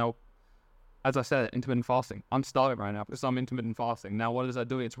life. Now, as I said, intermittent fasting. I'm starting right now because I'm intermittent fasting. Now, what is that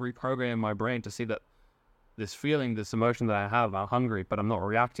doing? It's reprogramming my brain to see that this feeling, this emotion that I have, I'm hungry, but I'm not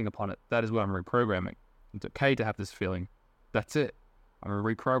reacting upon it. That is what I'm reprogramming. It's okay to have this feeling. That's it. I'm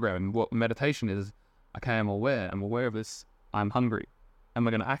reprogramming. What meditation is, okay, I'm aware of this. I'm hungry. Am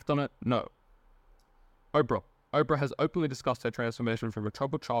I going to act on it? No. Oprah has openly discussed her transformation from a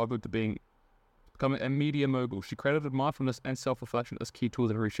troubled childhood to becoming a media mogul. She credited mindfulness and self-reflection as key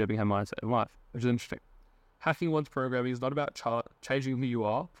tools in reshaping her mindset in life, which is interesting. Hacking one's programming is not about changing who you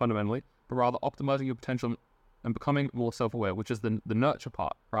are, fundamentally, but rather optimizing your potential and becoming more self-aware, which is the nurture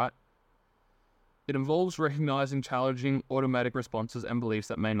part, right? It involves recognizing challenging automatic responses and beliefs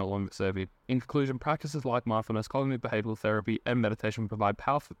that may no longer serve you. In conclusion, practices like mindfulness, cognitive behavioral therapy, and meditation provide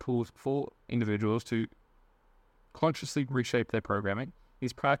powerful tools for individuals to consciously reshape their programming.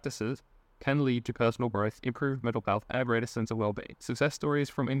 These practices can lead to personal growth, improved mental health, and a greater sense of well-being. Success stories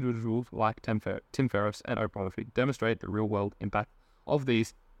from individuals like Tim Ferriss and Oprah Winfrey demonstrate the real-world impact of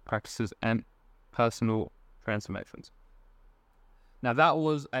these practices and personal transformations. Now, that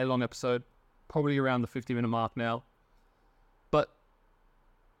was a long episode, probably around the 50-minute mark now, but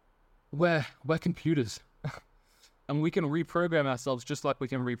we're computers. And we can reprogram ourselves just like we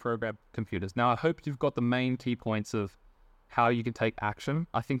can reprogram computers. Now, I hope you've got the main key points of how you can take action.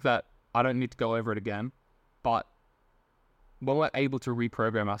 I think that I don't need to go over it again, but when we're able to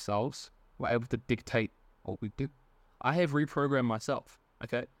reprogram ourselves, we're able to dictate what we do. I have reprogrammed myself,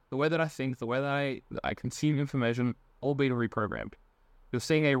 okay? The way that I think, the way that I consume information, all been reprogrammed. You're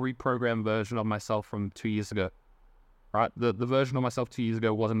seeing a reprogrammed version of myself from 2 years ago, right? The version of myself 2 years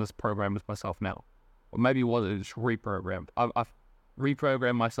ago wasn't as programmed as myself now. Or maybe it was just reprogrammed. I've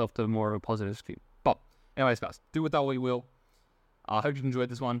reprogrammed myself to more of a positive skew. But anyways, guys, do with that what you will. I hope you enjoyed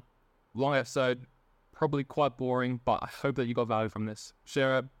this one. Long episode, probably quite boring, but I hope that you got value from this.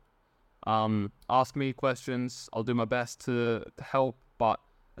 Share it. Ask me questions. I'll do my best to help. But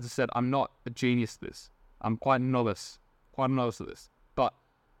as I said, I'm not a genius at this. I'm quite a novice at this. But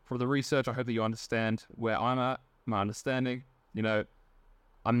for the research, I hope that you understand where I'm at, my understanding. You know,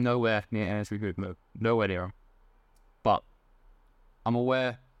 I'm nowhere near Andrew Huberman, nowhere near him. But I'm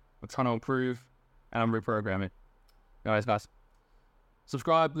aware, I'm trying to improve, and I'm reprogramming. Anyways, guys,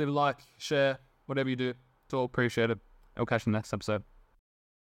 subscribe, leave a like, share, whatever you do. It's all appreciated. I'll catch you in the next episode.